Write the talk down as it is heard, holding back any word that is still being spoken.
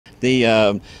The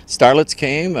Starlets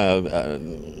came,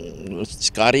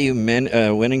 Scotty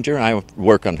Winninger, I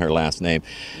work on her last name,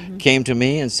 came to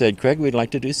me and said, Craig, we'd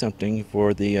like to do something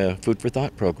for the Food for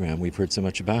Thought program. We've heard so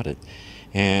much about it.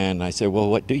 And I said, well,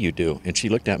 what do you do? And she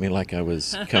looked at me like I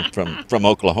was come from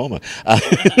Oklahoma.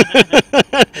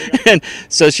 And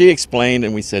so she explained,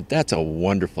 and we said, that's a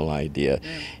wonderful idea.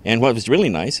 And what was really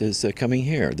nice is coming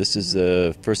here. This is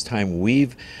the first time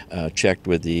we've checked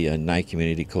with the Nye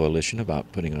Communities Coalition about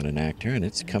putting on an act here, and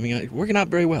it's coming out, working out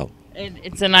very well.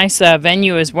 It's a nice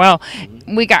venue as well.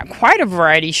 We got quite a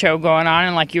variety show going on,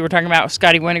 and like you were talking about with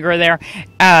Scotty Winninger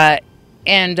there,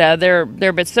 and they're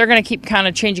going to keep kind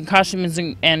of changing costumes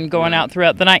and going out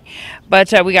throughout the night.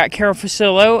 But we got Carol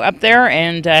Fusillo up there,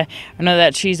 and I know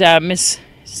that she's Miss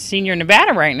Senior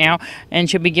Nevada right now, and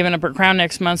she'll be giving up her crown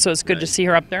next month, so it's good to see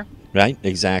her up there. Right,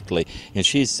 exactly. And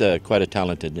she's quite a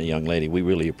talented young lady. We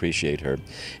really appreciate her.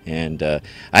 And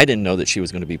I didn't know that she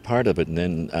was going to be part of it. And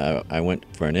then I went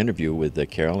for an interview with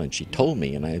Carol, and she told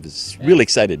me, and I was really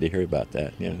excited to hear about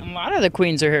that. Yeah. A lot of the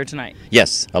queens are here tonight.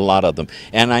 Yes, a lot of them.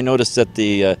 And I noticed that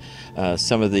the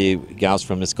some of the gals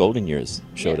from Miss Golden Years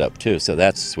showed up too. So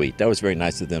that's sweet. That was very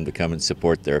nice of them to come and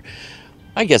support their,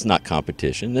 I guess not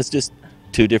competition. It's just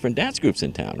two different dance groups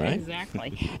in town, right?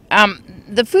 Exactly.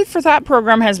 The Food for Thought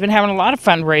program has been having a lot of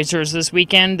fundraisers this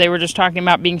weekend. They were just talking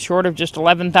about being short of just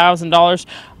 $11,000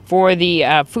 for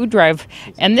the food drive,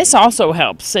 and this also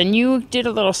helps. And you did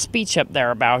a little speech up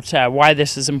there about why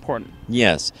this is important.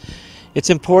 Yes. It's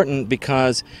important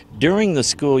because during the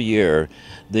school year,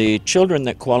 the children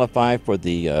that qualify for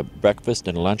the breakfast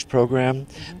and lunch program,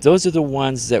 those are the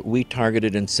ones that we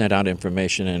targeted and sent out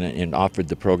information and offered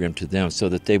the program to them so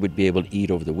that they would be able to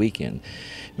eat over the weekend.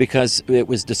 Because it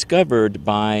was discovered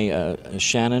by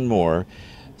Shannon Moore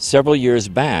several years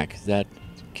back that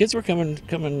kids were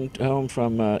coming home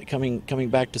from coming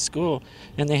back to school,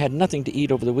 and they had nothing to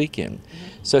eat over the weekend.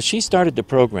 So she started the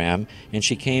program, and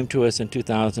she came to us in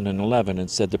 2011 and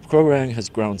said the program has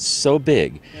grown so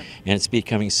big, and it's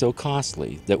becoming so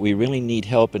costly that we really need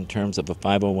help in terms of a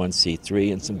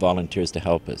 501c3 and some volunteers to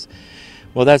help us.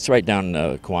 Well, that's right down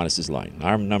Kiwanis' line.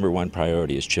 Our number one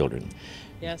priority is children.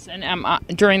 Yes, and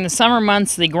during the summer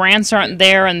months, the grants aren't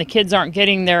there and the kids aren't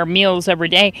getting their meals every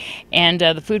day, and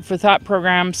the Food for Thought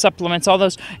program supplements all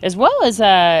those, as well as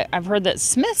I've heard that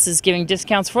Smith's is giving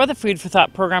discounts for the Food for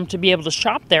Thought program to be able to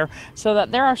shop there, so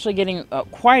that they're actually getting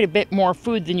quite a bit more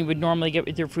food than you would normally get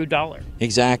with your food dollar.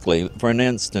 Exactly. For an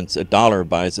instance, $1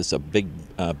 buys us a big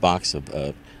box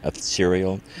of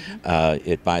cereal.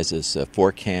 It buys us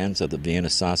 4 cans of the Vienna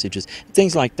sausages,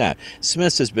 things like that.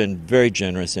 Smith's has been very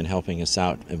generous in helping us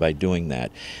out by doing that.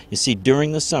 You see,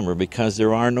 during the summer, because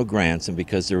there are no grants and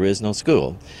because there is no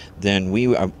school, then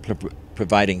we are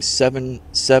providing seven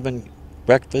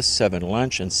breakfasts, 7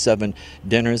 lunch, and 7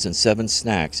 dinners, and 7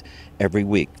 snacks every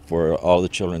week for all the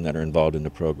children that are involved in the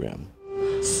program.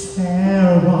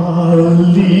 Sarah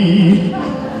Lee,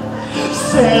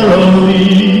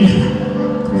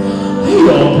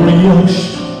 your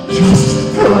brioche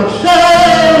just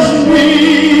crushes me.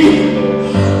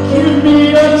 Give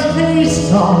me a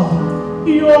taste of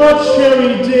your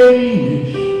cherry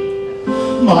Danish.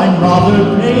 My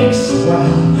mother bakes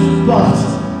well, but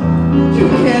you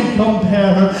can't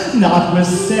compare her, not with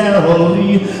Sarah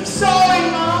Lee.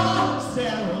 Sewing